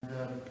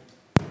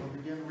We'll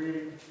begin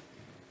reading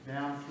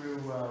down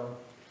through,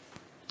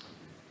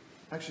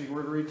 actually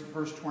we're going to read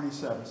verse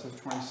 27. It says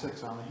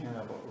 26 on the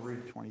handout, but we'll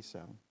read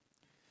 27.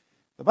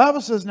 The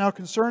Bible says, "Now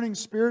concerning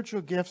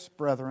spiritual gifts,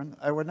 brethren,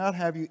 I would not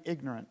have you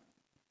ignorant.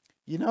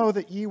 You know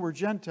that ye were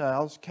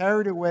Gentiles,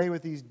 carried away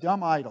with these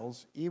dumb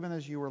idols, even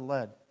as you were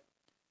led.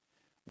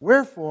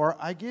 Wherefore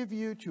I give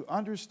you to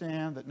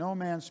understand that no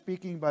man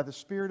speaking by the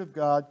Spirit of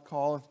God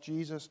calleth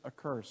Jesus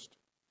accursed,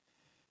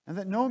 and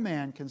that no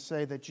man can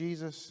say that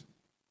Jesus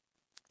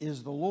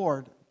is the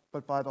Lord,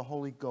 but by the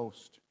Holy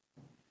Ghost.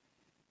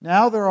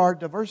 Now there are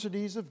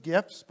diversities of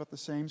gifts, but the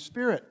same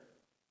Spirit.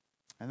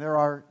 And there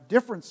are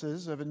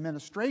differences of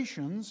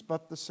administrations,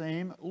 but the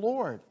same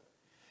Lord.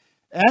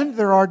 And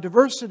there are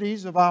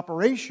diversities of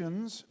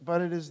operations,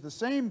 but it is the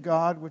same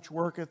God which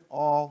worketh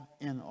all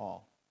in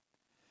all.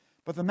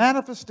 But the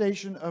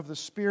manifestation of the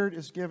Spirit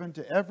is given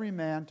to every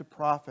man to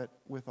profit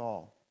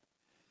withal.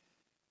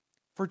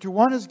 For to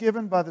one is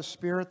given by the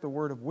Spirit the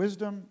word of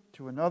wisdom,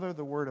 to another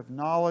the word of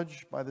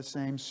knowledge by the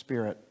same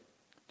Spirit,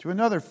 to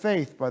another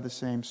faith by the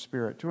same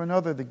Spirit, to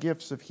another the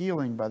gifts of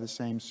healing by the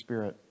same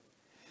Spirit,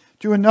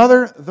 to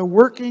another the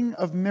working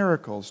of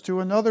miracles,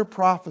 to another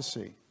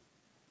prophecy,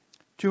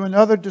 to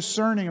another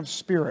discerning of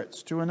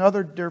spirits, to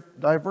another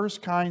diverse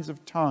kinds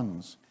of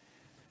tongues,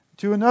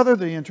 to another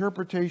the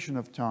interpretation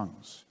of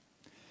tongues.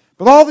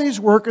 But all these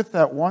worketh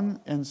that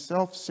one and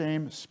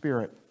selfsame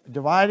Spirit,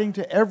 dividing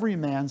to every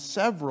man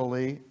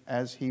severally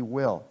as he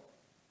will.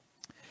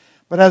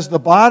 But as the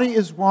body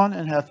is one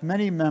and hath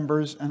many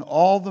members, and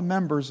all the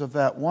members of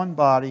that one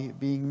body,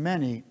 being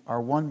many,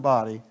 are one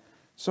body,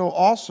 so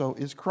also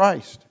is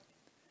Christ.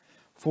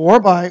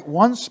 For by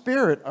one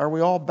Spirit are we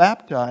all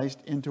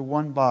baptized into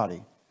one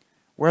body,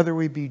 whether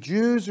we be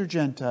Jews or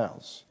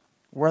Gentiles,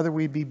 whether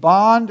we be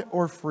bond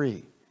or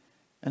free,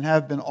 and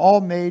have been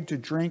all made to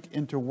drink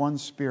into one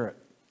Spirit.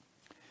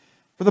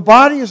 For the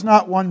body is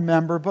not one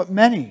member, but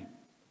many.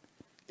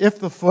 If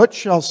the foot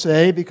shall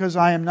say, because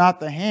I am not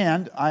the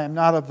hand, I am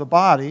not of the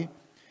body,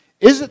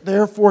 is it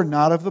therefore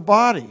not of the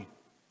body?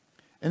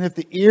 And if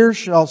the ear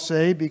shall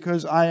say,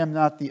 because I am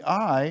not the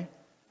eye,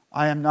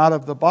 I am not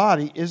of the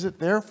body, is it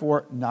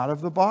therefore not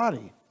of the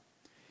body?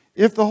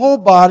 If the whole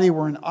body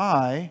were an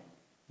eye,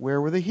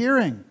 where were the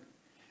hearing?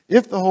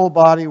 If the whole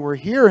body were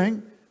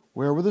hearing,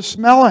 where were the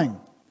smelling?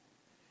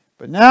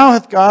 But now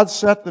hath God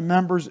set the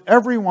members,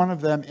 every one of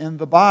them, in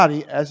the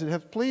body, as it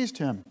hath pleased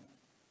him.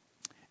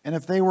 And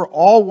if they were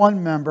all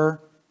one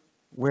member,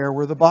 where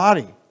were the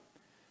body?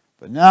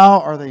 But now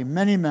are they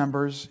many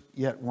members,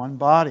 yet one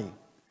body.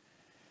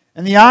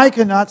 And the eye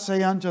cannot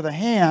say unto the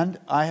hand,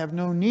 I have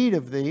no need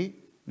of thee,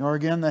 nor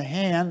again the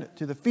hand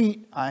to the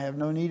feet, I have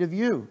no need of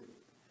you.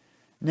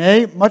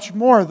 Nay, much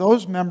more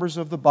those members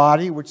of the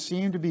body which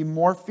seem to be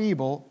more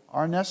feeble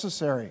are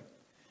necessary.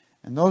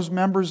 And those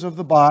members of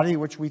the body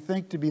which we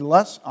think to be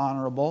less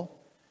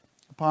honorable,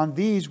 upon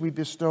these we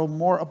bestow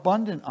more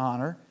abundant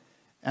honor,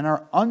 and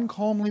our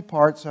uncomely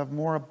parts have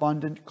more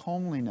abundant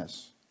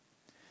comeliness.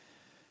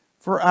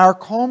 For our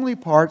comely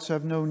parts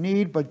have no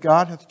need, but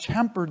God hath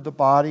tempered the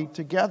body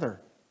together,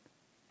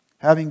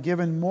 having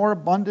given more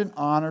abundant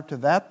honor to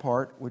that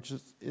part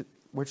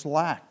which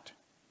lacked,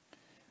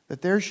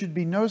 that there should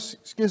be no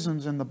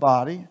schisms in the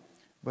body,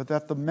 but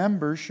that the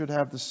members should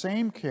have the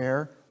same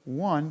care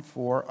one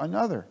for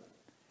another.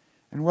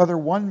 And whether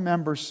one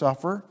member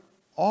suffer,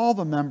 all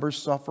the members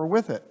suffer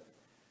with it.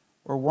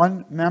 Or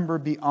one member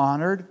be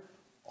honored,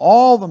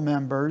 all the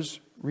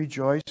members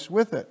rejoice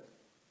with it.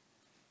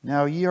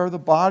 Now ye are the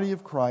body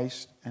of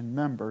Christ, and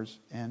members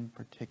in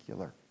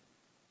particular."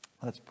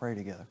 Let's pray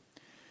together.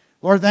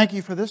 Lord, thank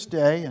you for this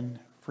day and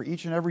for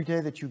each and every day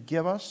that you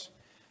give us.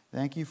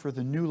 Thank you for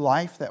the new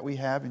life that we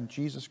have in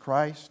Jesus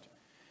Christ.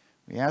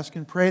 We ask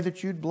and pray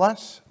that you'd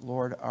bless,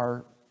 Lord,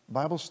 our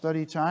Bible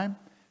study time.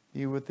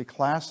 Be with the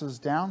classes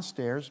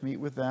downstairs. Meet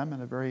with them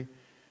in a very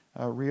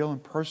real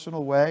and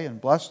personal way.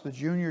 And bless the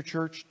junior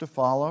church to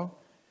follow.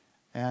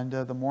 And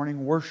the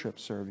morning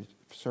worship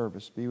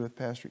service. Be with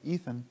Pastor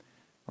Ethan,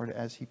 Lord,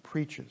 as he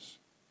preaches.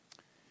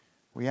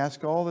 We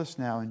ask all this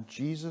now in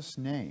Jesus'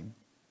 name.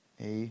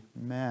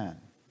 Amen.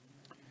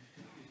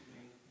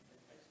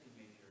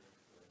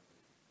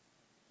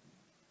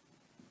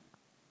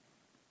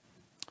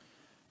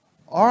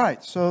 All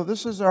right, so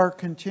this is our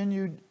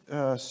continued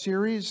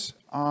series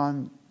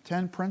on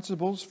 10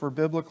 principles for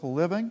biblical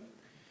living.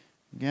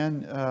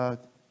 Again,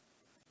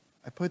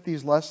 I put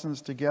these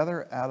lessons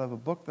together out of a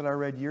book that I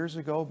read years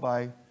ago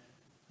by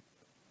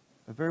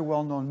a very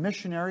well-known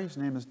missionary. His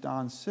name is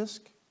Don Sisk,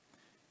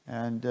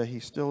 and he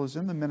still is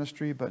in the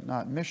ministry, but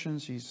not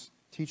missions. He's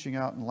teaching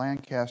out in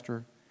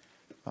Lancaster,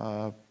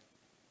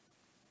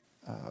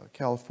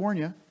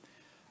 California.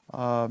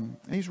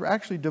 These were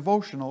actually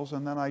devotionals,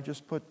 and then I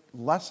just put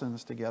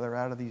lessons together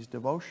out of these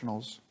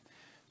devotionals.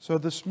 So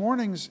this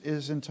morning's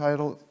is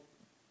entitled,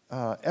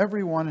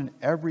 Everyone and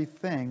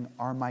Everything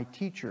Are My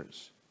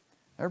Teachers.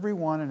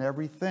 Everyone and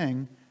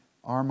everything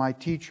are my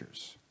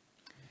teachers.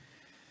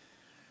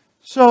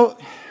 So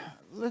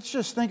let's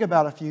just think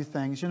about a few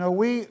things. You know,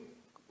 we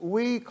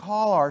we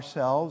call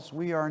ourselves,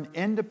 we are an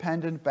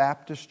independent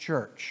Baptist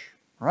church,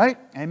 right?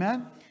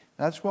 Amen?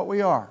 That's what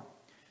we are.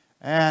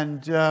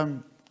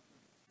 And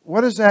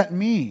what does that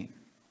mean?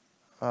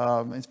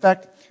 In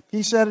fact,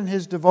 he said in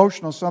his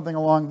devotional something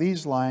along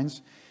these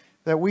lines,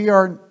 that we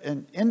are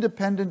an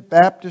independent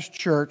Baptist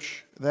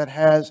church that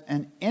has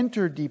an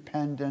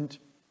interdependent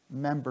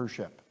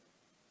membership.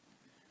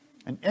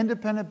 An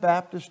independent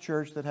Baptist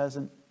church that has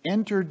an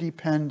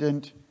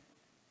interdependent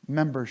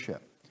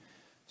membership.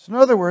 So in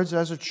other words,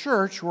 as a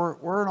church,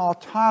 we're an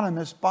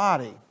autonomous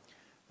body.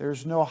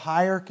 There's no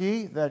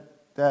hierarchy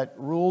that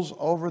rules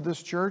over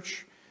this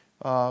church,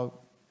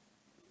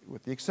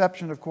 with the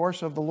exception, of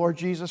course, of the Lord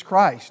Jesus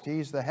Christ.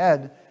 He's the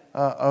head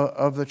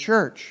of the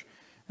church.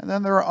 And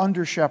then there are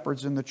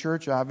under-shepherds in the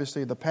church,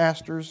 obviously the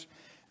pastors.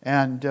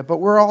 But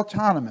we're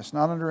autonomous,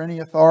 not under any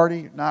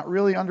authority, not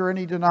really under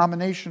any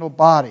denominational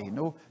body,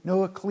 no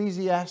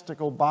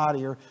ecclesiastical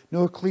body or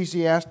no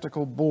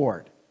ecclesiastical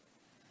board.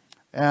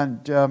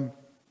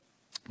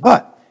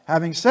 But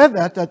having said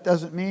that, that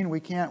doesn't mean we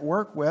can't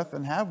work with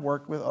and have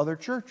worked with other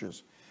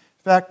churches.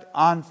 In fact,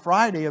 on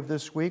Friday of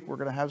this week, we're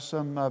going to have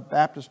some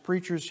Baptist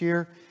preachers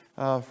here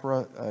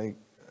for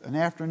an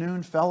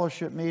afternoon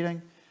fellowship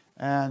meeting.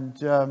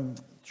 And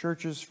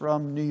churches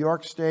from New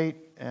York State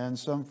and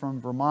some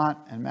from Vermont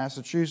and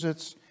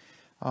Massachusetts.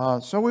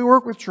 So we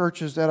work with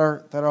churches that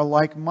are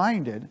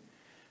like-minded.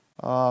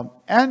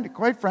 And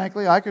quite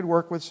frankly, I could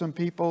work with some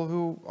people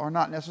who are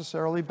not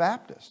necessarily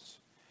Baptists.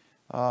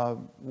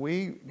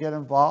 We get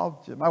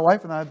involved. My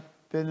wife and I have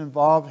been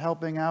involved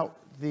helping out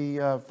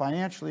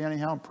financially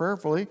anyhow and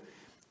prayerfully,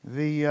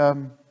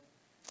 the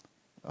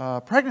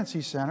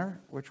pregnancy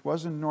center, which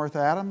was in North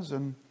Adams,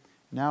 and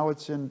now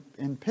it's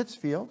in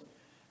Pittsfield.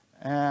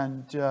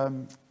 And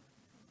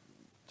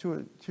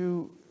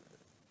to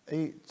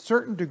a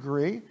certain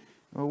degree,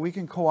 we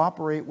can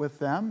cooperate with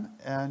them,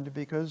 and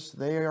because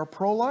they are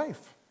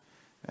pro-life.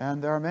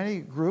 And there are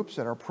many groups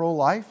that are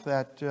pro-life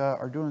that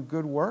are doing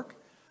good work,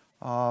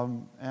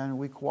 and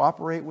we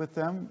cooperate with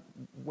them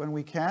when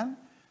we can,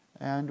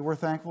 and we're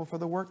thankful for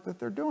the work that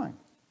they're doing.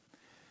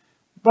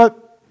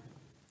 But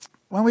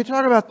when we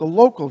talk about the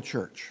local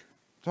church,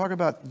 talk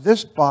about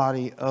this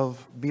body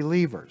of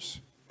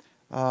believers,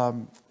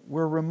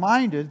 we're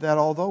reminded that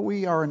although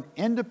we are an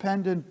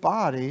independent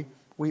body,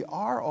 we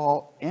are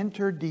all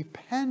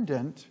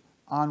interdependent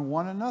on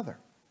one another.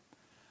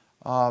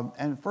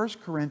 And 1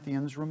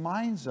 Corinthians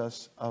reminds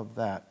us of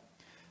that.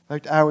 In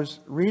fact, I was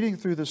reading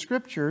through the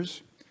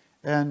scriptures,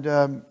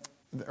 or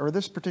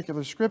this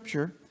particular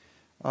scripture,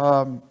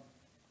 and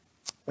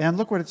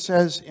look what it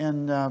says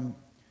in,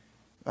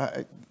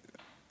 look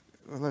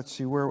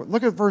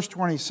at verse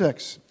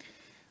 26.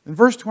 In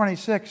verse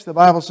 26, the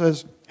Bible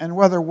says, "And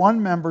whether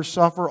one member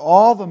suffer,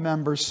 all the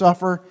members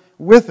suffer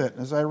with it."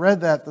 As I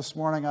read that this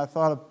morning, I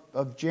thought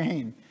of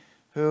Jane,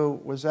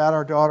 who was at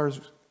our daughter's,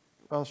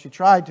 she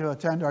tried to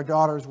attend our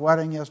daughter's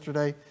wedding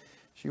yesterday.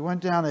 She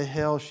went down a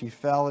hill, she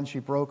fell, and she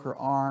broke her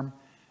arm.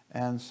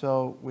 And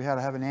so we had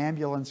to have an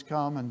ambulance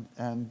come,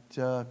 and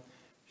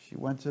she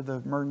went to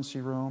the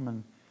emergency room.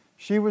 And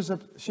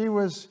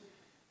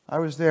I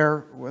was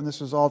there when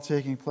this was all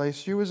taking place.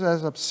 She was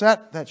as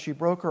upset that she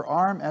broke her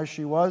arm as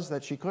she was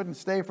that she couldn't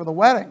stay for the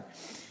wedding.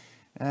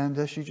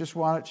 And she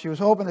was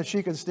hoping that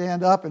she could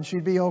stand up and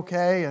she'd be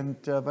okay,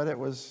 but it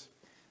was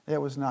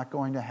not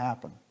going to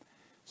happen.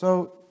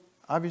 So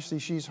obviously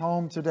she's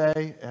home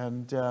today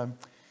and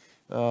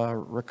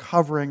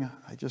recovering.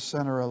 I just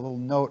sent her a little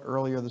note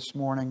earlier this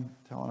morning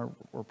telling her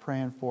we're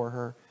praying for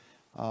her.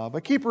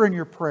 But keep her in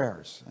your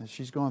prayers as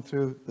she's going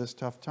through this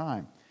tough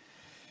time.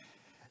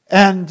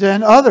 And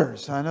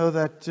others. I know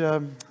that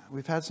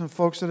we've had some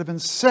folks that have been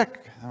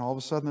sick, and all of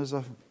a sudden there's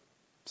a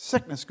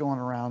sickness going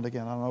around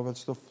again. I don't know if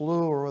it's the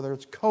flu or whether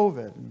it's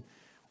COVID.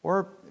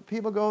 Or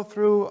people go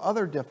through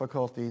other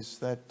difficulties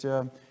that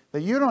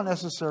you don't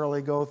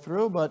necessarily go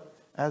through, but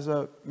as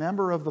a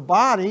member of the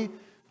body,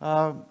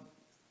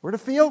 we're to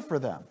feel for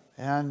them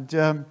and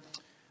to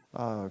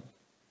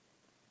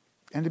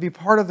be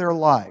part of their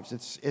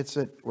lives.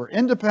 We're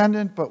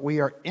independent, but we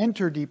are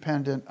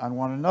interdependent on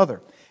one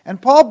another. And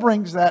Paul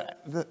brings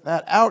that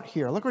out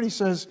here. Look what he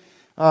says,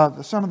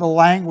 some of the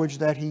language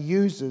that he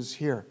uses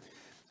here.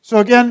 So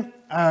again,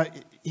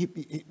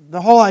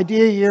 the whole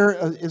idea here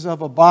is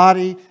of a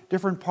body,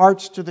 different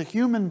parts to the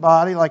human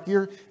body. Like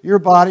your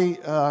body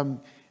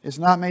is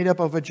not made up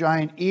of a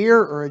giant ear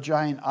or a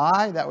giant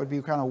eye. That would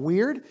be kind of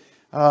weird.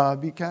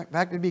 In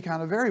fact, it'd be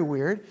kind of very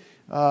weird.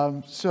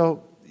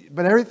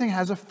 But everything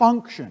has a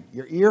function.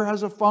 Your ear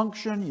has a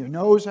function. Your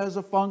nose has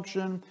a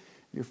function.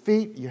 Your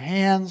feet, your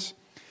hands.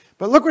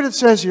 But look what it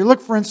says here. Look,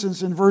 for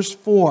instance, in verse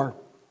 4.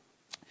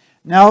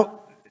 Now,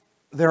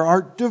 there are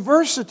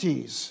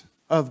diversities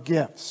of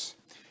gifts.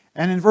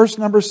 And in verse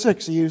number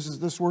 6, he uses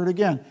this word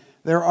again.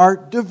 There are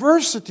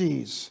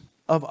diversities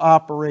of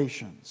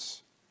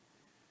operations.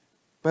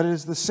 But it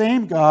is the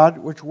same God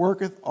which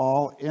worketh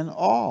all in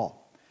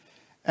all.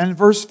 And in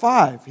verse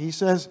 5, he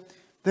says,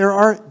 there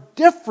are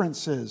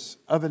differences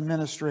of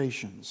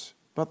administrations.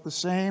 but the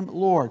same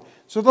Lord.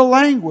 So the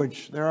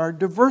language, there are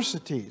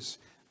diversities.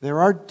 There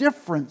are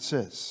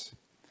differences.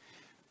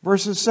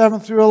 Verses 7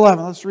 through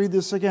 11, let's read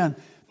this again.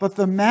 But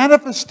the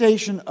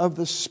manifestation of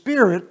the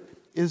Spirit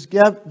is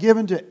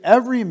given to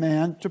every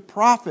man to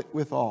profit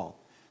withal.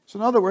 So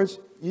in other words,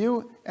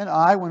 you and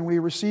I, when we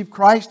receive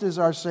Christ as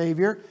our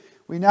Savior,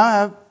 we now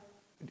have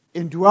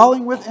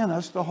indwelling within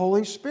us the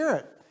Holy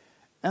Spirit.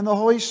 And the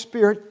Holy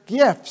Spirit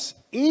gifts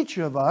each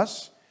of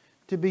us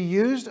to be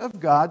used of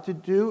God to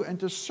do and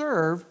to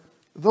serve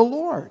the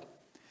Lord.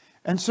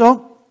 And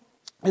so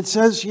it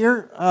says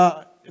here,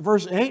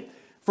 verse 8,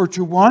 for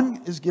to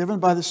one is given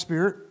by the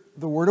Spirit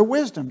the word of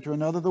wisdom, to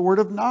another the word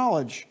of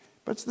knowledge.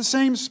 But it's the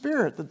same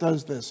Spirit that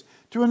does this.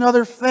 To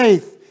another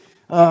faith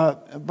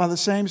by the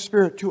same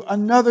Spirit. To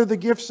another the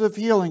gifts of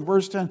healing.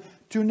 Verse 10,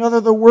 to another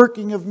the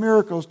working of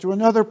miracles. To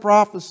another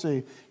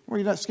prophecy.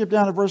 We skip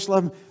down to verse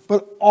 11.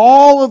 But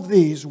all of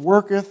these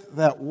worketh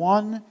that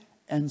one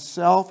and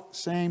self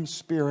same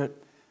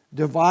Spirit,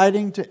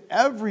 dividing to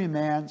every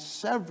man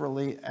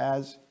severally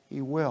as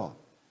he will.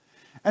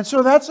 And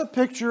so that's a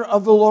picture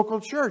of the local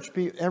church.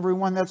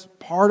 Everyone that's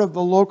part of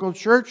the local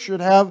church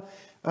should have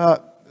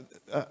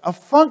a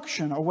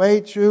function, a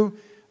way to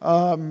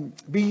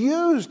be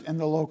used in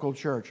the local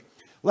church.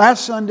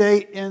 Last Sunday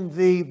in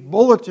the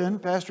bulletin,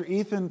 Pastor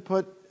Ethan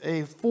put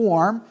a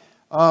form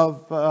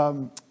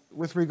of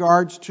with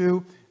regards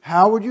to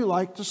how would you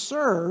like to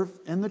serve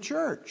in the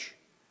church.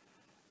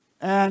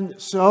 And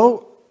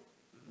so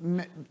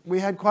we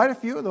had quite a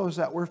few of those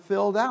that were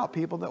filled out,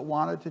 people that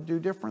wanted to do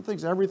different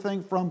things,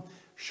 everything from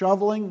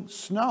shoveling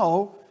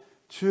snow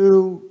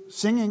to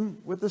singing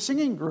with the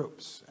singing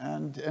groups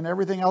and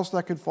everything else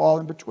that could fall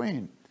in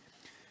between.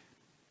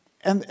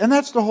 And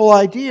that's the whole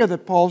idea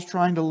that Paul's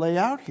trying to lay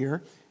out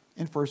here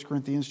in 1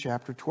 Corinthians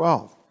chapter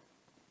 12.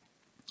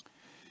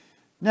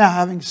 Now,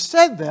 having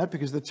said that,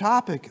 because the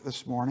topic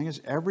this morning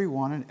is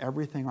everyone and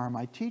everything are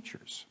my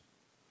teachers.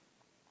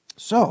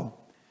 So,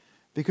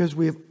 because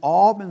we've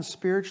all been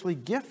spiritually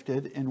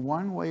gifted in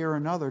one way or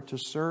another to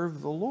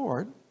serve the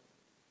Lord,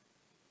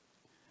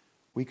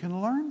 we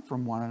can learn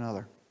from one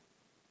another.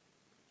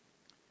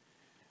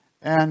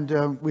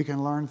 And we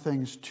can learn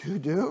things to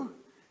do,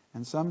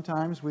 and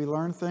sometimes we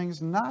learn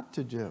things not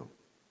to do.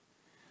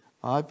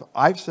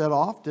 I've said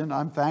often,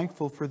 I'm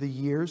thankful for the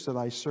years that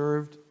I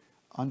served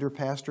under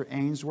Pastor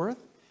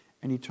Ainsworth,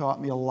 and he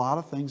taught me a lot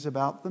of things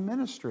about the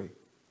ministry.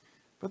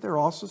 But there are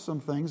also some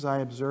things I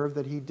observed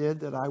that he did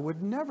that I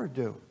would never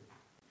do.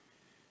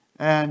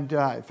 And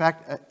in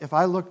fact, if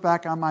I look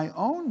back on my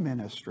own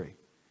ministry,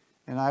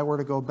 and I were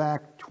to go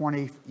back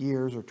 20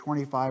 years or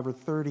 25 or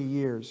 30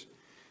 years,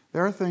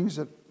 there are things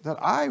that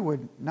I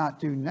would not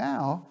do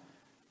now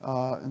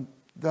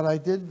that I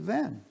did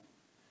then.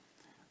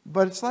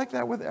 But it's like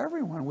that with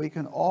everyone. We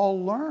can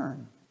all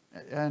learn.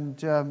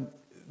 And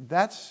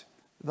that's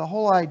the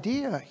whole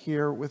idea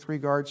here with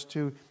regards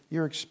to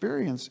your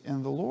experience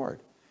in the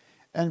Lord.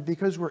 And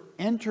because we're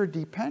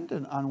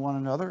interdependent on one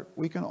another,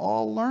 we can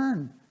all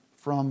learn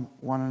from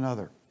one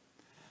another.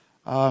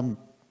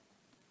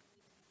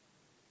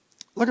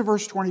 Look at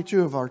verse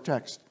 22 of our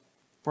text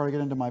before I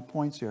get into my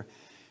points here.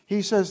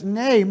 He says,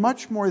 nay,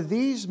 much more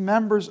these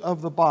members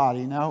of the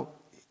body. Now,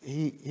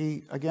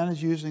 he again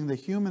is using the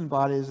human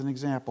body as an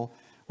example,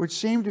 which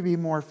seem to be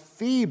more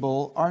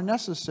feeble are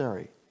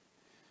necessary.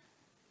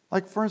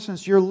 Like, for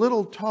instance, your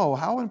little toe.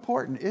 How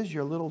important is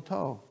your little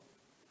toe?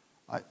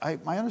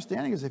 My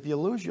understanding is if you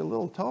lose your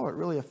little toe, it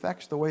really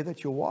affects the way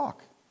that you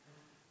walk.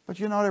 But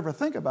you don't ever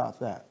think about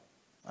that.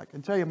 I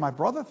can tell you my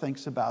brother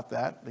thinks about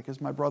that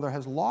because my brother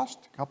has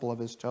lost a couple of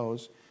his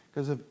toes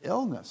because of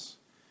illness.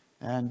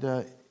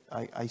 And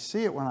I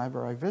see it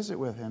whenever I visit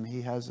with him.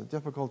 He has a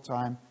difficult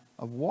time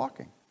of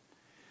walking.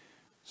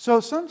 So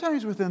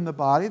sometimes within the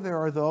body there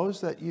are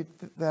those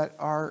that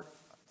are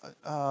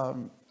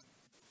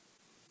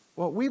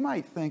what we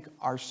might think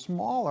are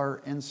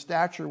smaller in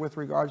stature with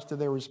regards to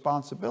their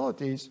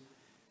responsibilities,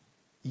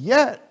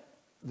 yet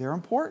they're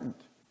important.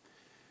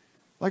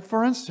 Like,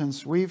 for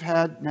instance, we've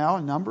had now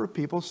a number of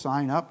people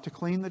sign up to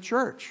clean the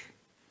church.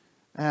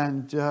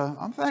 And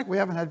I'm thankful we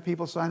haven't had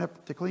people sign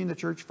up to clean the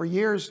church for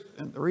years.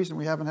 And the reason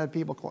we haven't had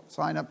people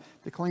sign up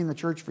to clean the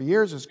church for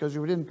years is because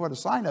we didn't put a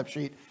sign-up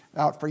sheet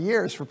out for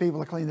years for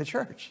people to clean the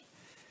church.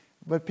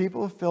 But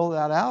people have filled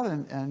that out,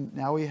 and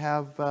now we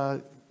have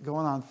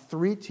going on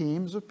 3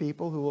 teams of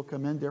people who will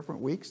come in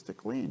different weeks to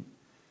clean.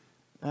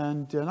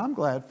 And I'm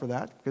glad for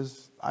that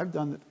because I've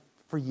done it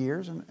for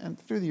years, and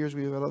through the years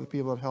we've had other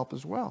people that help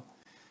as well.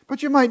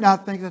 But you might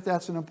not think that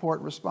that's an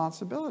important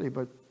responsibility,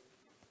 but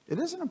it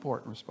is an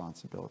important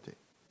responsibility.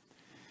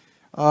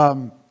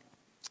 And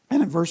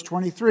in verse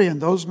 23,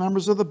 and those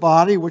members of the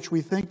body which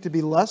we think to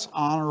be less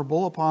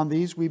honorable, upon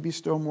these we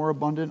bestow more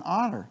abundant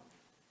honor.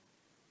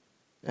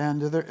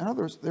 And in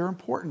other words, they're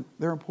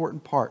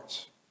important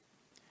parts.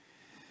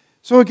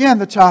 So again,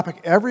 the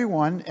topic,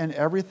 everyone and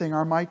everything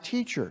are my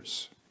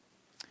teachers.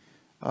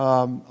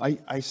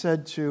 I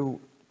said to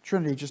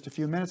Trinity just a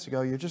few minutes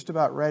ago, you're just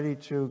about ready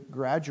to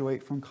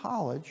graduate from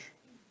college.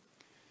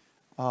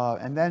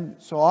 And then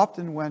so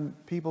often when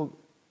people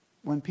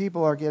when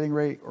people are getting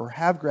ready or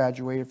have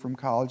graduated from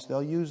college,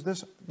 they'll use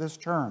this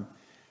term.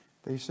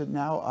 They said,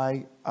 now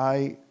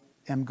I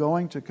am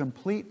going to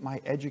complete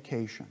my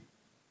education.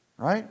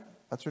 Right?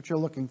 That's what you're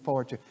looking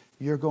forward to.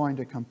 You're going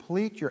to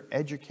complete your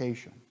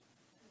education.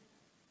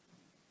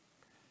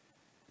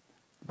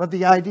 But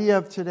the idea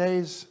of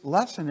today's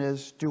lesson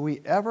is, do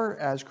we ever,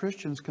 as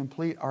Christians,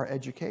 complete our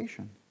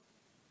education?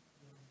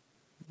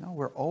 No,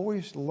 we're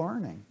always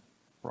learning.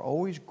 We're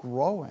always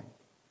growing.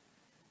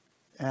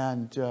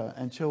 And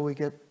until we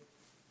get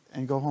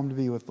and go home to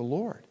be with the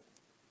Lord.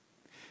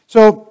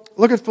 So,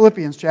 look at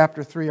Philippians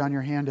chapter 3 on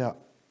your handout.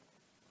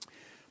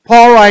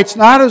 Paul writes,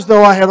 not as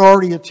though I had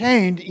already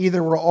attained,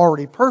 either were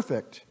already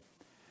perfect,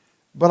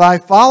 but I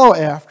follow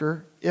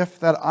after, if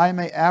that I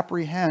may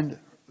apprehend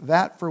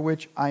that for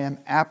which I am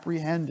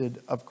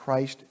apprehended of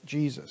Christ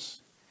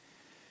Jesus.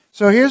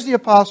 So here's the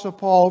Apostle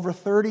Paul over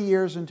 30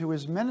 years into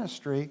his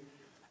ministry,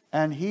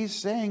 and he's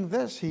saying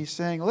this. He's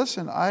saying,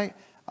 listen, I'm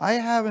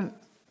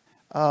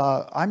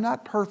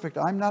not perfect.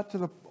 I'm not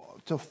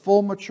to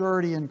full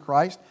maturity in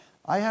Christ.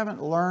 I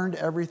haven't learned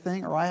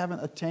everything, or I haven't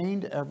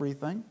attained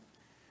everything.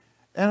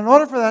 And in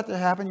order for that to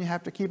happen, you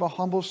have to keep a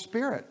humble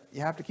spirit. You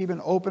have to keep an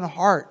open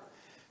heart.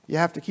 You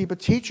have to keep a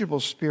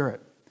teachable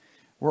spirit.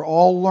 We're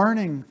all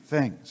learning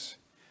things.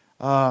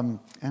 And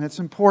it's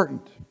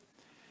important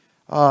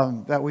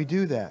that we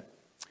do that.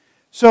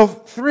 So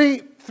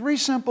three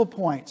simple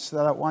points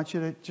that I want you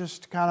to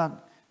just kind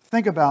of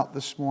think about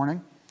this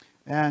morning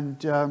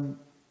and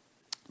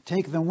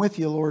take them with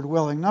you, Lord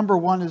willing. Number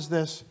one is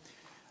this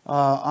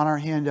on our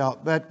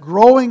handout, that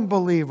growing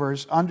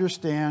believers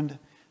understand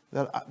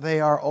that they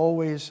are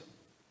always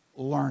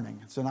learning.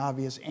 It's an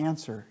obvious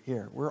answer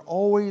here. We're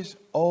always,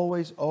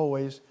 always,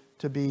 always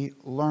to be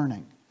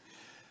learning.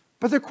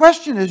 But the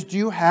question is, do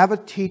you have a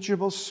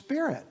teachable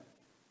spirit?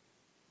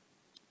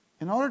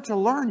 In order to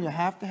learn, you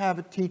have to have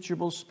a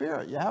teachable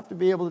spirit. You have to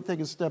be able to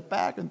take a step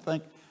back and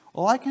think,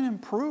 well, I can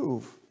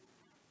improve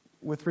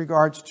with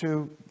regards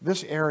to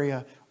this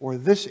area or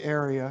this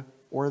area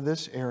or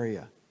this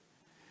area.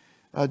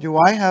 Do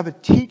I have a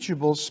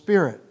teachable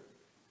spirit?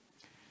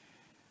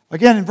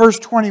 Again, in verse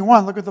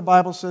 21, look what the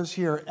Bible says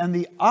here. And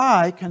the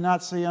eye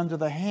cannot say unto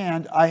the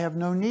hand, I have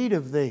no need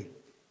of thee.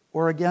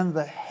 Or again,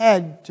 the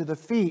head to the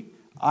feet,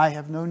 I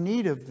have no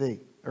need of thee,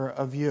 or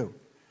of you.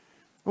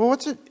 Well,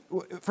 what's it,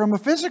 from a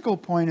physical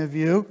point of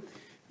view,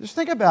 just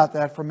think about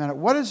that for a minute.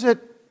 What is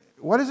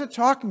it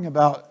talking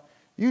about?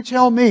 You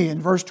tell me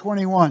in verse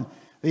 21.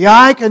 The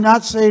eye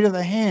cannot say to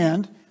the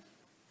hand,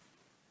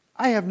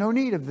 I have no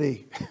need of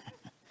thee.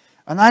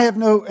 And I have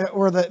no,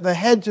 or the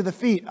head to the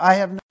feet, I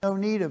have no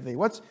need of thee.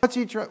 What's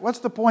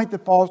the point that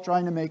Paul's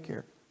trying to make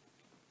here?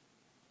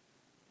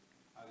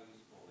 How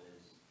useful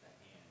is the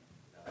hand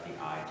without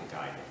the eye to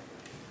guide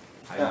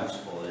it? How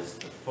useful is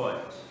the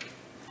foot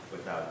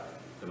without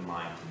the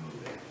mind to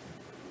move it?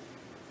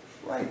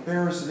 Right,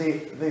 there's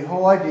the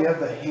whole idea of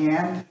the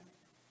hand,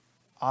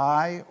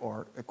 eye,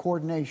 or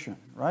coordination,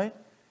 right?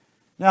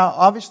 Now,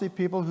 obviously,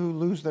 people who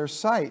lose their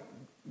sight,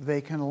 they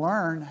can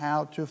learn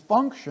how to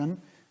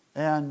function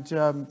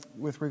and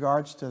with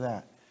regards to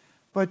that.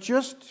 But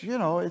just,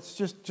 it's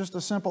just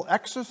a simple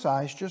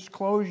exercise. Just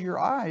close your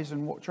eyes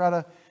and try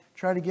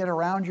to get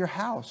around your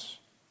house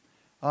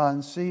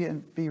and see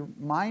and be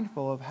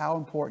mindful of how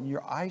important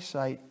your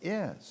eyesight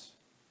is.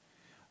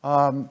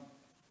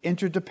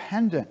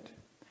 Interdependent.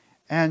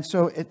 And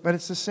so, but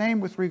it's the same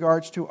with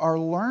regards to our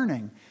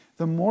learning.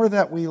 The more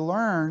that we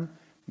learn,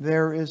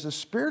 there is a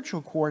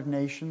spiritual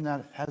coordination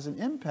that has an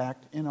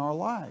impact in our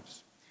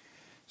lives.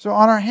 So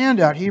on our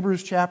handout,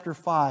 Hebrews chapter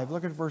 5,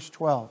 look at verse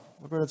 12.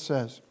 Look what it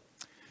says.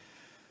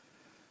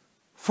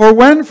 For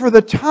when for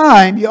the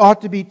time ye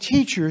ought to be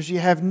teachers, ye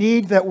have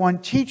need that one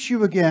teach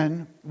you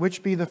again,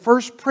 which be the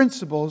first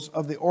principles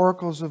of the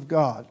oracles of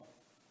God,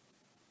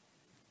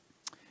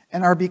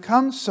 and are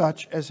become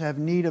such as have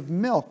need of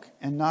milk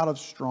and not of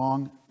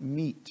strong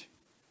meat.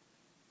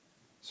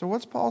 So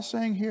what's Paul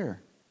saying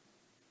here?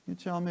 You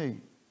tell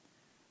me.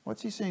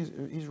 What's he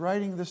saying? He's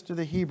writing this to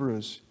the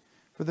Hebrews.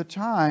 For the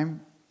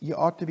time ye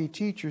ought to be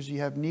teachers, ye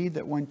have need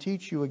that one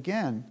teach you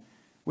again,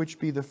 which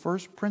be the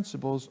first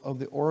principles of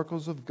the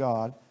oracles of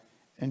God,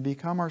 and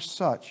become are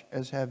such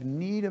as have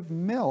need of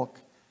milk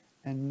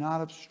and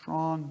not of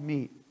strong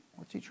meat.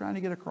 What's he trying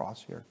to get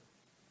across here?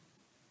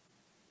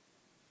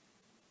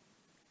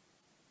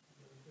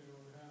 They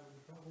were having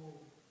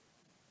trouble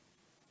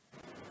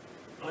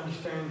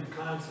understanding the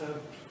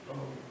concept of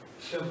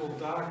simple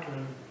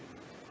doctrine.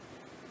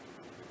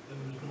 There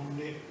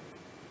was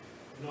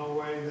no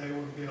way they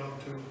would be able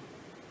to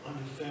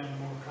understand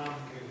more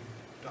complicated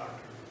doctrine.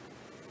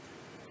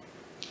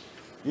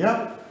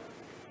 Yep.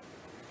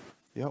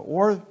 Yeah,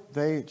 or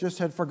they just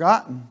had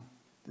forgotten.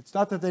 It's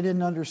not that they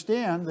didn't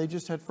understand, they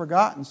just had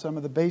forgotten some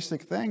of the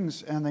basic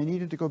things, and they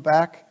needed to go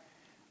back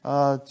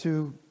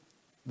to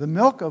the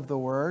milk of the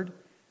Word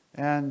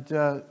and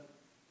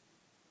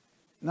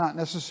not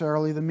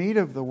necessarily the meat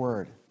of the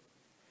Word.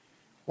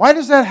 Why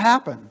does that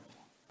happen?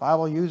 The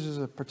Bible uses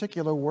a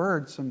particular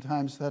word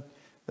sometimes that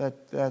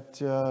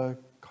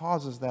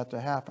causes that to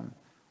happen.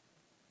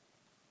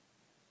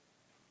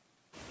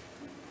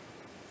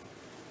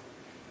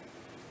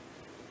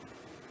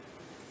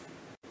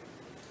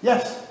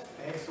 Yes?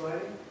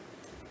 Backsliding?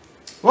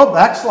 Well,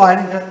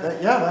 backsliding,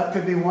 yeah, that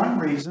could be one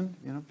reason.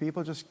 You know,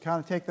 people just kind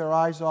of take their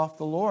eyes off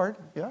the Lord.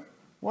 Yeah?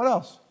 What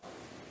else?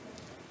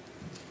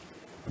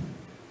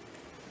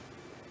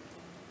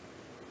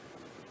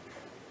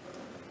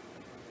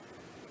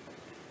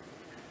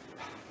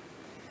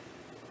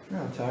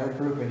 We're a tired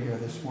group in here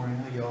this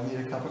morning. You all need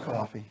a cup of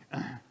coffee.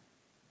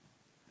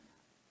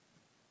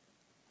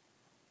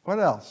 What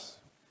else?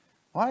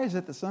 Why is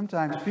it that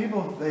sometimes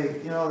people,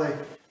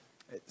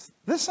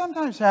 this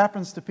sometimes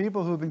happens to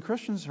people who have been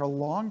Christians for a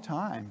long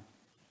time.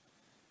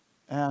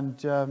 And,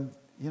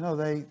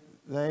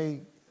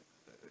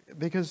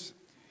 because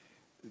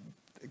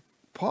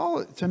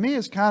Paul, to me,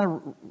 is kind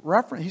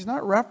of he's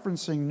not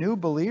referencing new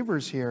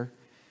believers here.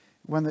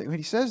 When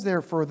he says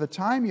there, for the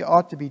time you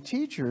ought to be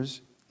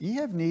teachers, ye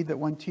have need that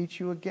one teach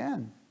you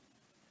again.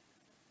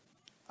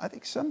 I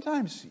think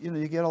sometimes,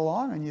 you get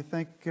along and you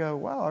think,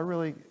 wow, I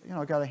really,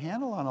 got a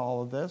handle on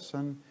all of this.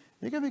 And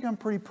you can become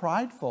pretty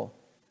prideful.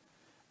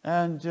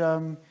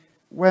 And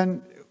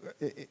when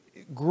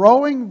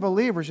growing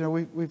believers,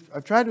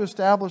 I've tried to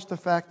establish the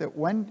fact that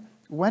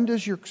when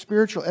does your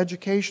spiritual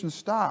education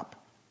stop?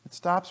 It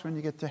stops when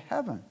you get to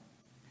heaven.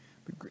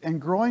 And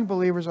growing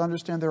believers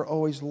understand they're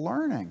always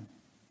learning.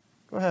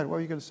 Go ahead, what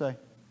were you going to say?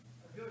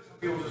 I feel like some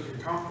people just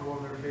get comfortable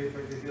in their faith,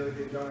 like they feel like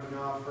they've done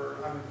enough, or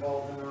I'm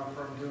involved enough,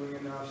 or I'm doing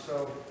enough,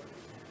 so,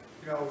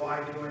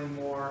 why do any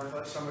more?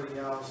 Let somebody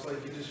else.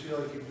 Like, you just feel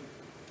like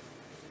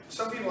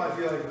some people I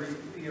feel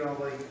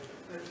like,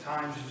 at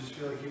times you just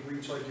feel like you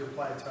reach like your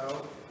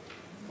plateau,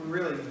 when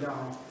really you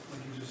don't.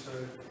 Like you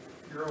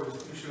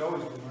should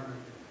always be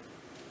learning.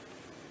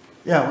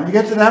 Yeah, when you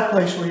get to that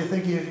place where you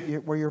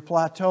think where you're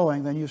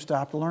plateauing, then you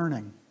stop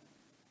learning.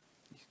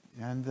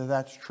 And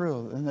that's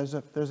true. And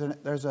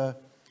there's a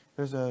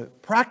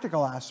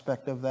practical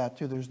aspect of that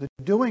too. There's the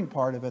doing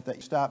part of it that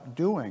you stop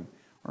doing.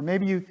 Or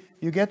maybe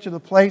you get to the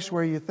place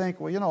where you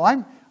think,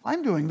 well,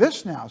 I'm doing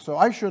this now, so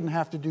I shouldn't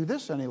have to do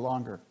this any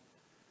longer.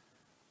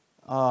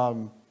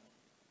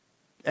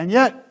 And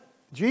yet,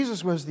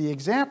 Jesus was the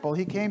example.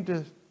 He came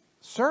to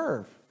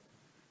serve.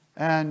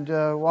 And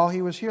while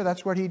he was here,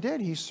 that's what he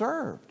did. He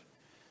served.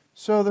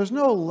 So there's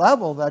no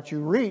level that you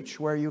reach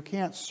where you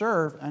can't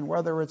serve, and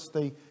whether it's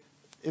the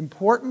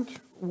important,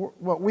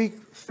 what we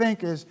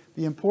think is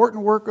the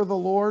important work of the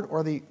Lord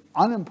or the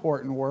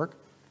unimportant work,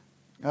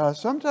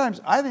 sometimes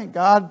I think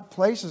God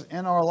places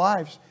in our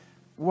lives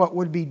what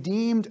would be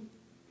deemed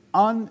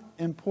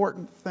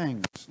unimportant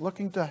things,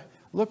 looking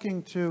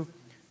to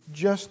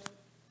just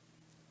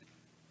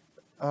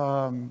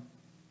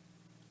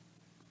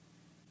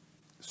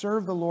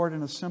serve the Lord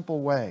in a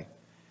simple way.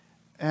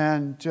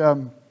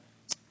 And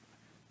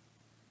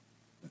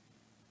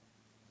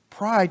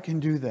pride can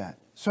do that.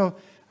 So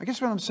I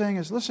guess what I'm saying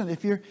is, listen,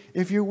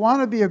 if you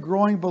want to be a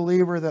growing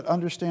believer that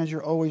understands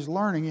you're always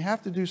learning, you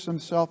have to do some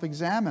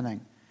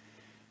self-examining.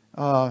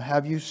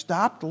 Have you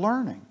stopped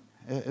learning?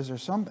 Is there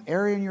some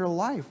area in your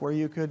life where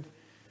you could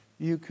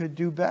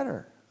do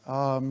better?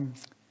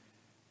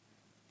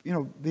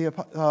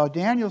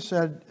 Daniel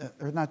said,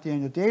 or not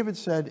Daniel, David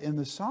said in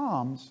the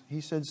Psalms, he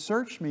said,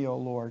 "Search me, O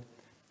Lord,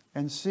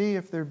 and see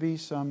if there be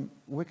some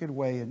wicked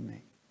way in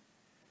me."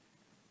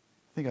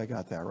 I think I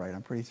got that right.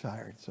 I'm pretty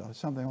tired. So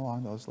something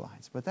along those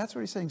lines. But that's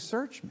what he's saying.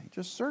 Search me.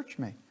 Just search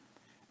me.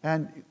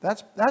 And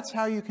that's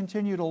how you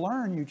continue to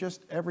learn. You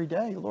just every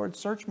day, Lord,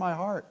 search my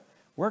heart.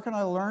 Where can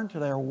I learn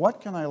today? Or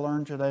what can I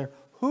learn today?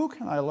 Who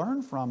can I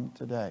learn from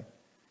today?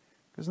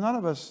 Because none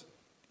of us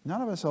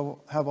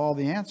have all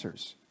the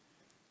answers.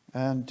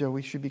 And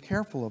we should be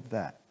careful of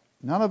that.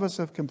 None of us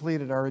have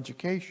completed our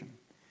education.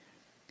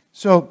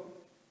 So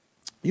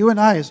you and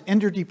I,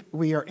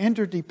 we are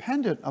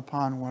interdependent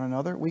upon one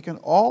another. We can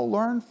all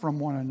learn from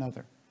one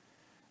another.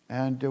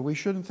 And we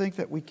shouldn't think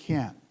that we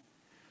can't.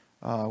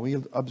 We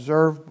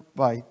observe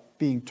by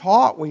being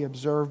taught. We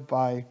observe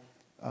by,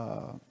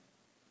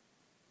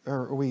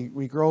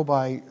 we grow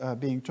by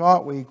being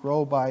taught. We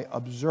grow by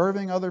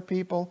observing other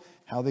people,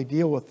 how they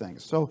deal with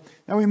things. So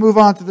now we move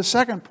on to the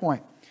second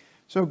point.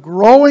 So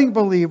growing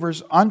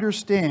believers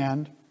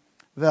understand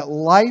that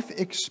life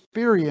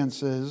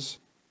experiences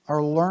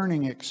are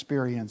learning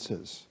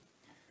experiences.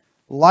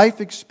 Life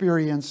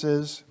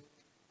experiences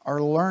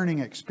are learning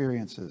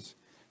experiences.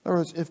 In other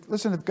words,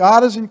 if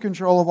God is in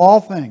control of all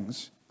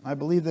things, I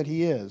believe that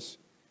He is.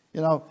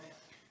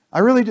 I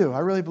really do. I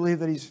really believe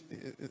that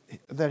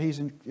He's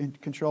in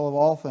control of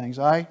all things.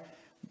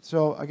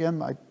 So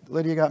again,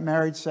 Lydia got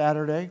married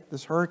Saturday.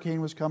 This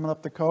hurricane was coming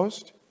up the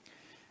coast.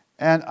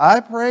 And I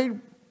prayed,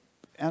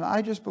 and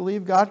I just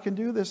believe God can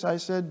do this. I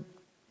said,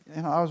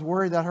 I was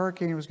worried that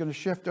hurricane was going to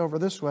shift over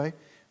this way.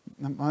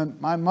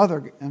 My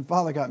mother and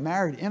father got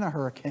married in a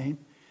hurricane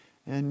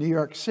in New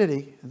York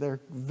City. Their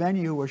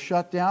venue was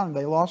shut down and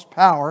they lost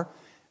power.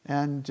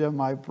 And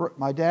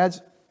my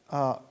dad's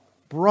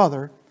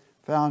brother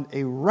found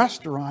a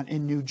restaurant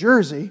in New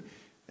Jersey.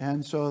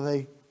 And so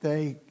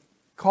they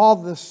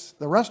called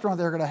the restaurant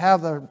they're going to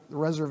have the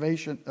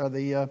reservation or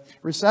the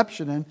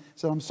reception in.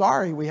 Said, "I'm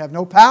sorry, we have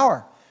no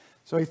power."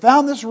 So he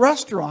found this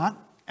restaurant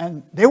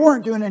And they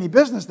weren't doing any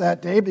business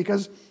that day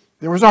because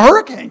there was a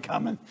hurricane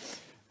coming.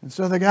 And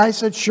so the guy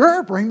said,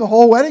 sure, bring the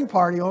whole wedding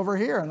party over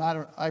here. And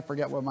I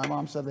forget what my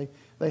mom said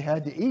they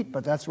had to eat,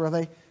 but that's what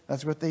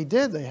they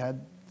did. They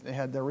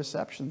had their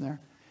reception there.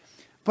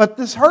 But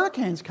this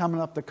hurricane's coming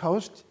up the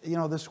coast,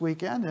 this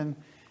weekend.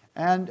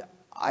 And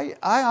I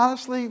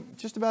honestly,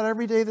 just about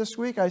every day this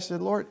week, I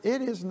said, Lord,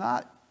 it is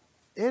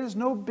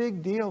no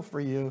big deal for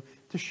you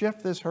to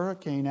shift this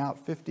hurricane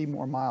out 50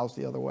 more miles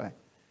the other way.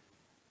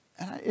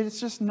 And it's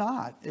just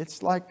not.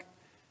 It's like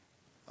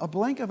a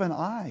blink of an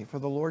eye for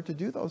the Lord to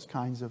do those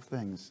kinds of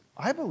things.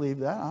 I believe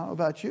that. I don't know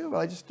about you, but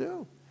I just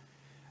do.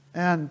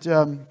 And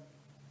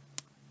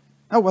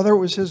now whether it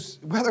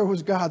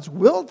was God's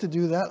will to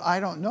do that, I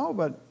don't know,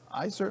 but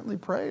I certainly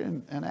prayed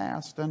and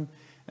asked, and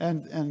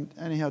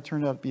anyhow, it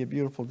turned out to be a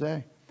beautiful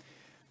day.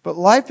 But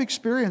life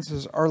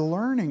experiences are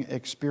learning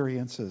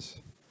experiences.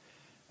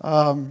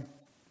 Look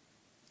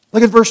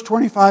at verse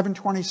 25 and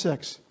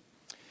 26.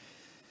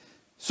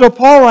 So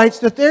Paul writes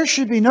that there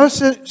should be no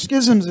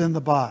schisms in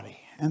the body,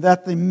 and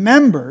that the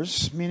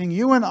members, meaning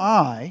you and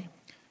I,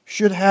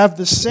 should have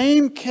the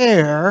same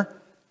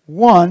care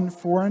one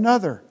for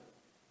another.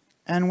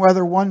 And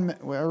whether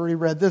we already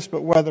read this,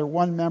 but whether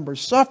one member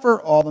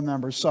suffer, all the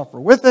members suffer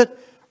with it,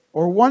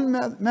 or one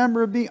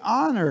member be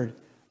honored,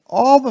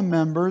 all the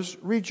members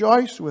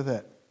rejoice with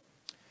it.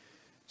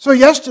 So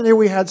yesterday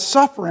we had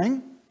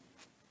suffering.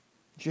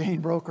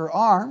 Jane broke her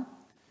arm.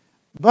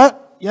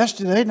 But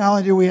yesterday, not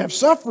only did we have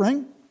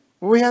suffering,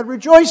 but we had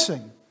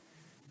rejoicing.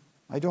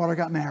 My daughter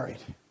got married.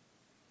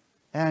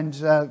 And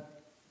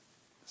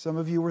some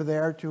of you were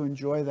there to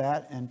enjoy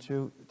that and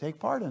to take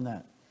part in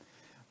that.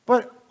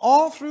 But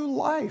all through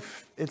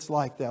life, it's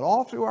like that.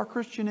 All through our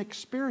Christian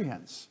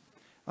experience,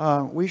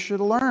 we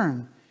should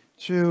learn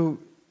to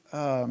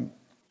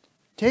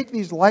take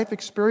these life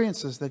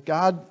experiences that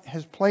God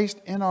has placed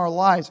in our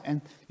lives.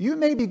 And you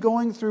may be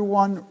going through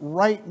one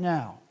right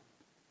now.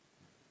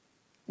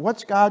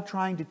 What's God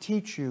trying to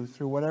teach you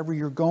through whatever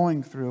you're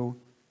going through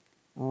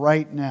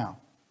right now?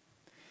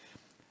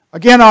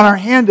 Again, on our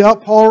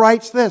handout, Paul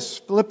writes this,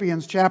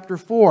 Philippians chapter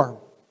 4,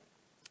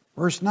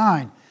 verse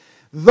 9.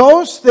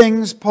 Those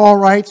things, Paul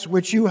writes,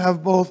 which you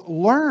have both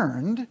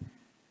learned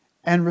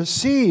and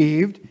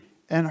received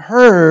and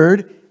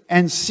heard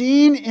and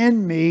seen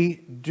in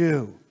me,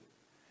 do.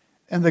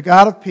 And the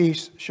God of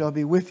peace shall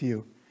be with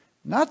you.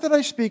 Not that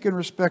I speak in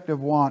respect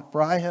of want,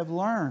 for I have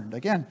learned.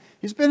 Again,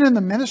 he's been in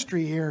the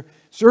ministry here,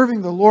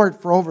 serving the Lord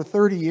for over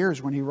 30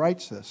 years when he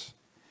writes this.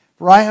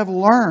 For I have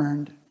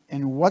learned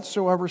in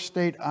whatsoever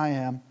state I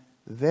am,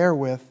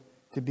 therewith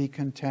to be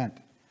content.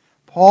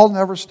 Paul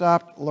never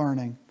stopped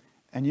learning,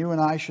 and you and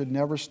I should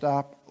never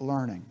stop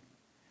learning.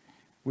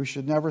 We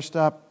should never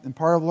stop, and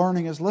part of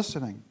learning is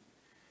listening,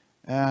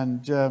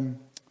 and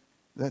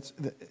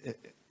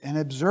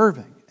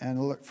observing,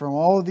 and from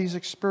all of these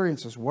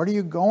experiences, what are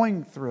you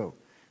going through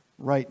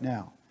right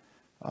now?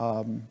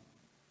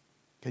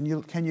 Can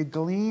you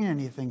glean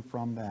anything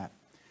from that?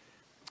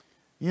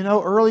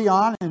 Early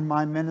on in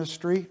my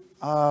ministry,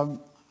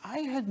 I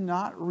had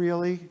not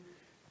really,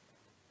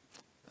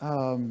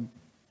 there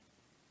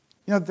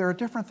are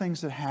different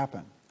things that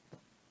happen.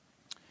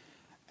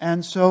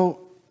 And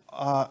so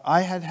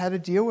I had to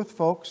deal with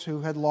folks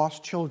who had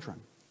lost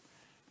children,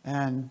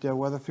 and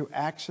whether through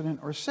accident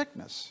or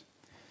sickness.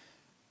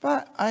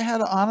 But I had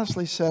to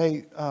honestly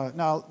say,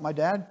 now my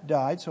dad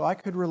died, so I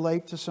could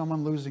relate to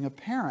someone losing a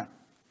parent.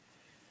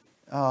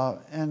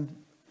 And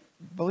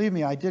believe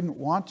me, I didn't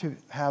want to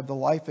have the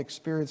life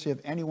experience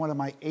of any one of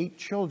my 8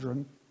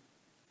 children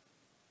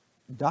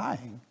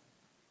dying.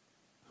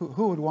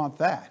 Who would want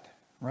that,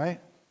 right?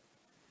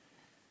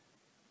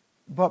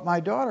 But my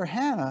daughter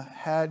Hannah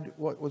had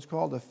what was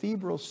called a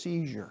febrile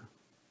seizure.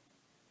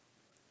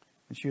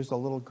 And she was a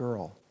little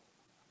girl.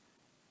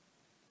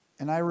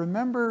 And I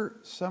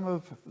remember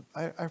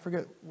I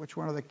forget which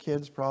one of the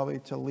kids, probably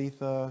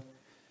Talitha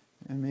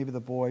and maybe the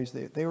boys,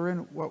 they were in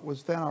what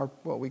was then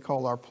what we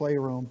called our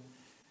playroom.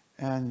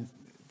 And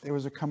there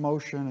was a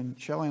commotion, and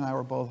Shelley and I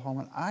were both home.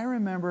 And I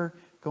remember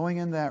going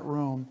in that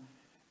room,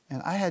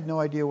 and I had no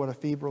idea what a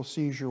febrile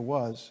seizure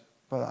was,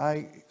 but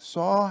I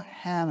saw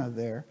Hannah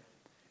there,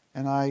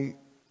 and I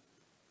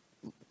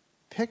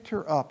picked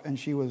her up, and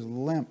she was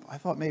limp. I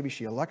thought maybe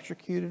she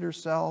electrocuted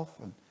herself,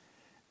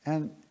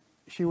 and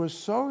she was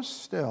so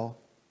still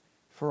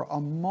for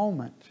a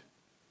moment.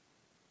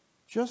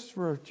 Just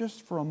for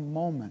a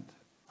moment,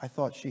 I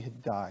thought she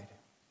had died.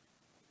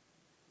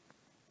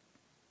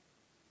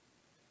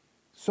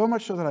 So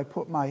much so that I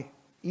put my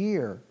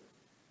ear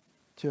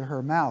to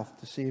her mouth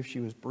to see if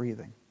she was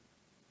breathing.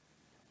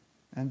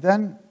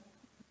 And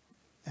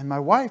my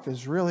wife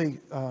is really,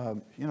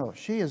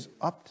 she is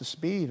up to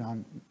speed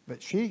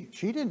but she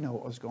didn't know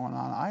what was going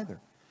on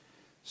either.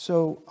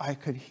 So I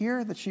could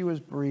hear that she was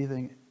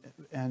breathing,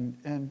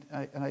 and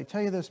I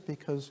tell you this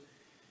because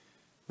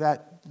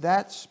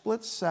that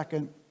split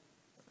second,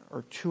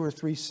 or 2 or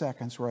 3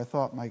 seconds, where I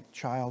thought my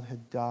child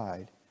had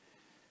died,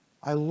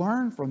 I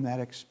learned from that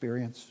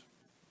experience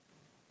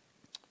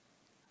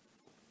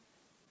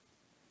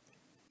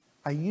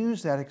I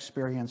used that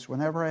experience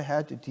whenever I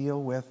had to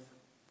deal with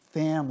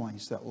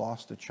families that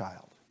lost a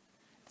child.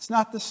 It's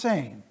not the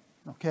same,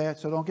 okay?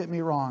 So don't get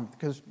me wrong,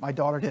 because my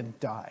daughter didn't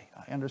die.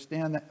 I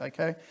understand that,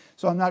 okay?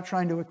 So I'm not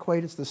trying to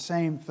equate it's the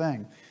same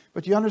thing.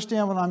 But you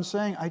understand what I'm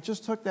saying? I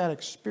just took that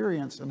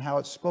experience and how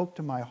it spoke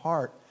to my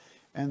heart,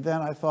 and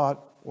then I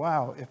thought,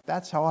 wow, if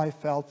that's how I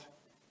felt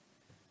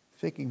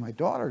thinking my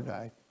daughter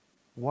died,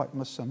 what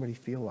must somebody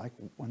feel like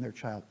when their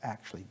child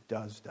actually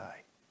does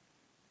die?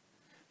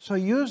 So I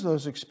use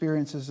those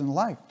experiences in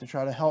life to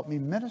try to help me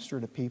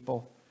minister to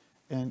people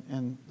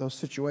in those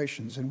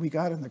situations. And we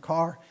got in the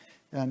car,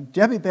 and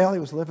Debbie Bailey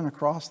was living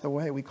across the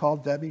way. We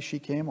called Debbie. She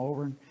came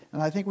over, and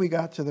I think we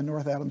got to the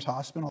North Adams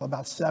Hospital in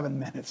about 7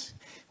 minutes.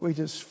 We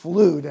just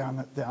flew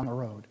down the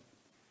road.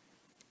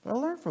 But I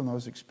learned from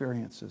those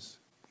experiences.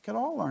 We can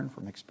all learn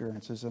from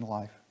experiences in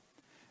life.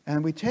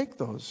 And we take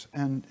those,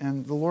 and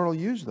the Lord will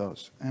use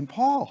those. And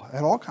Paul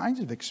had all kinds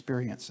of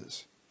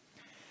experiences.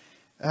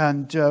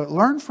 And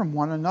learn from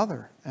one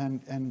another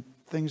and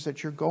things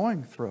that you're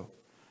going through.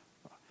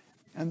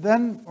 And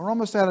then we're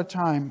almost out of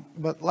time.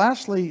 But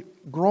lastly,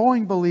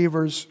 growing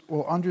believers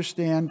will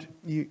understand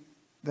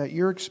that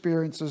your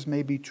experiences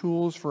may be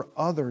tools for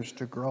others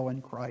to grow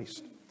in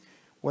Christ.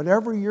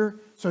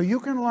 So you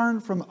can learn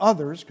from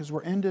others because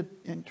we're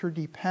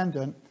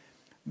interdependent.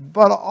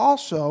 But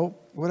also,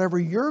 whatever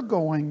you're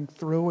going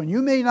through, and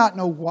you may not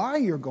know why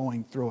you're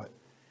going through it,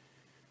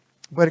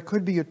 but it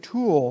could be a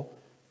tool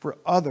for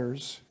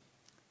others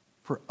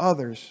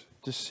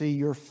to see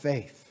your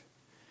faith.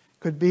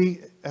 Could be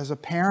as a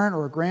parent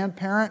or a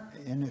grandparent,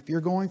 and if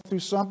you're going through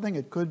something,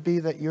 it could be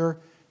that your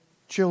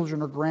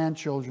children or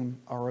grandchildren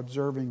are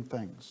observing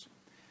things.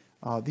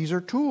 These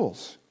are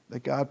tools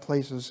that God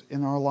places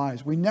in our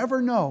lives. We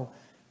never know,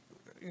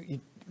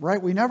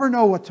 right? We never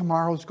know what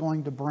tomorrow's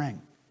going to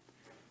bring.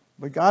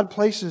 But God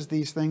places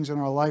these things in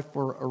our life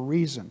for a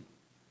reason.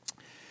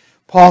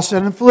 Paul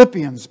said in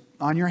Philippians,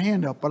 on your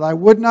handout, but I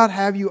would not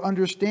have you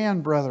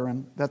understand,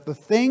 brethren, that the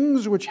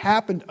things which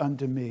happened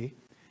unto me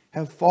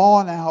have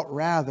fallen out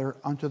rather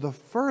unto the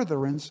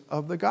furtherance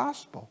of the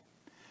gospel,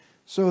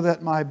 so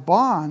that my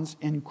bonds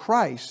in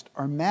Christ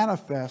are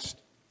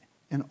manifest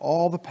in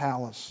all the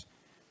palace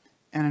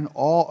and in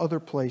all other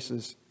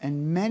places,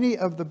 and many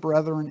of the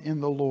brethren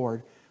in the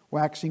Lord,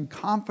 waxing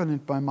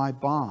confident by my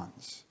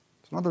bonds.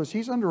 In other words,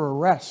 he's under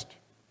arrest,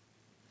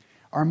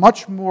 are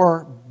much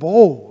more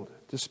bold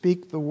to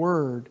speak the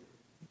word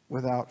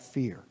without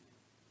fear.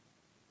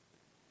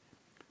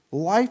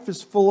 Life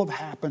is full of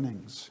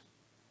happenings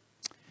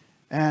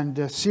and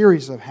a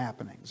series of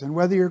happenings. And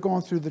whether you're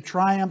going through the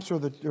triumphs or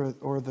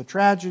the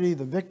tragedy,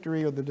 the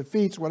victory or the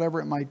defeats, whatever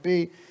it might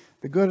be,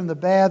 the good and the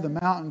bad, the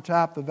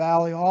mountaintop, the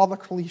valley, all the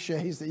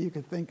cliches that you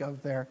could think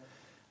of there,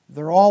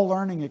 they're all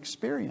learning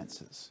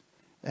experiences.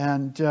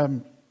 And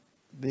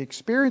the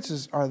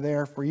experiences are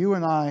there for you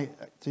and I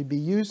to be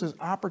used as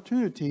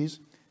opportunities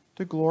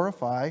to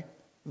glorify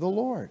the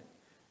Lord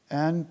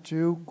and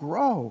to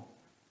grow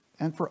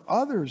and for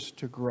others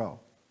to grow,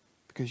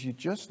 because you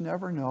just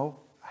never know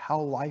how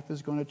life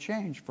is going to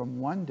change from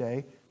one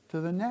day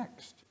to the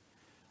next.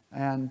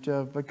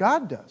 But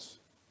God does,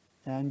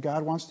 and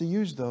God wants to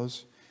use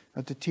those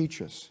to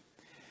teach us.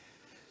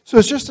 So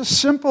it's just a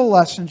simple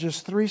lesson,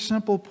 just 3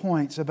 simple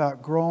points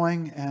about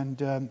growing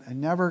and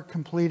never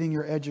completing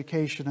your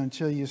education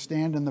until you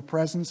stand in the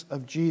presence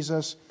of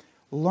Jesus,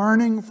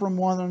 learning from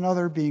one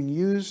another, being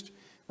used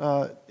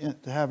to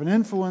have an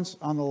influence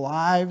on the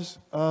lives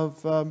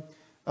of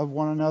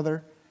one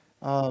another.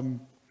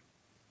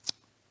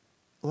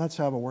 Let's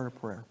have a word of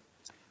prayer.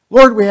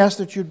 Lord, we ask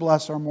that you'd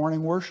bless our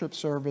morning worship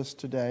service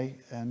today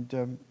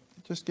and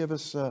just give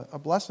us a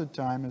blessed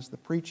time as the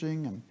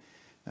preaching and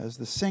as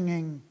the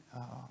singing.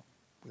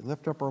 We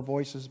lift up our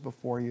voices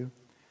before you.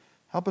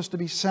 Help us to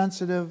be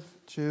sensitive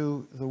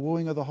to the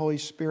wooing of the Holy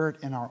Spirit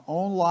in our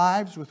own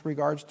lives with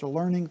regards to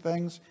learning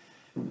things.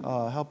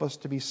 Help us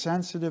to be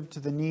sensitive to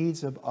the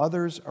needs of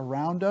others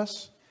around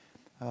us.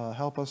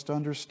 Help us to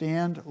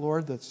understand,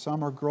 Lord, that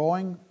some are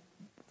growing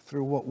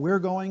through what we're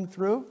going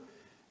through,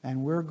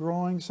 and we're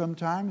growing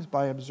sometimes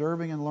by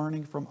observing and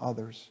learning from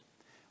others.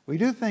 We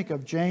do think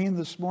of Jane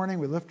this morning.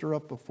 We lift her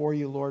up before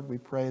you, Lord. We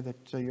pray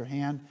that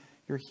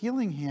your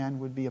healing hand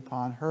would be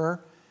upon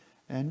her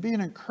and be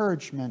an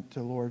encouragement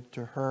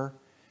to her.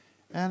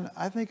 And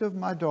I think of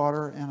my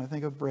daughter and I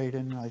think of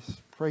Braden. I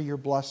pray your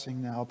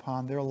blessing now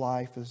upon their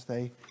life as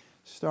they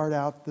start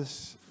out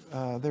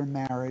their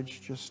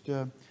marriage. Just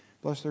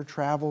bless their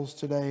travels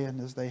today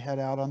and as they head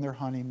out on their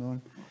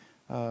honeymoon.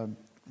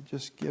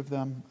 Just give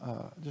them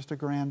just a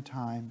grand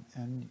time.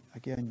 And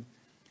again,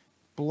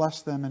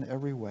 bless them in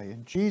every way.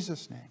 In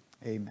Jesus' name,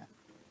 amen.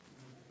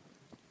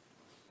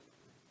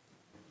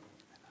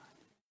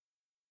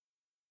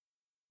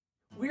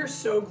 We are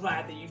so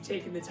glad that you've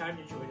taken the time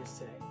to join us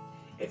today.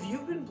 If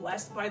you've been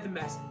blessed by the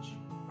message,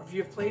 or if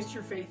you have placed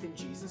your faith in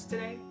Jesus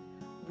today,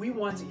 we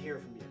want to hear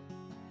from you.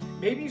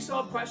 Maybe you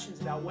still have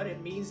questions about what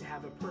it means to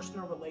have a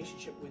personal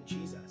relationship with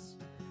Jesus.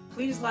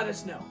 Please let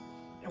us know,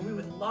 and we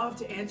would love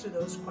to answer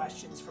those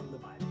questions from the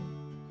Bible.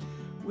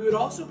 We would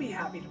also be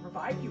happy to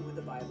provide you with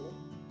the Bible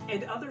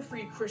and other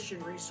free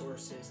Christian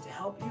resources to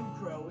help you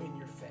grow in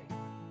your faith.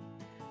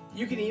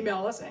 You can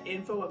email us at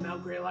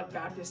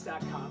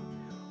info@mountgreylockbaptist.com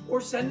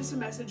or send us a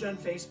message on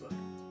Facebook.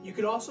 You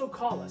could also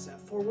call us at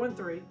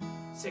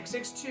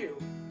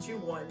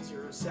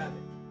 413-662-2107.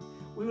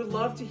 We would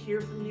love to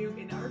hear from you,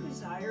 and our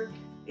desire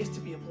is to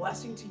be a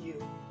blessing to you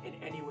in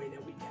any way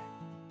that we can.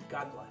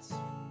 God bless.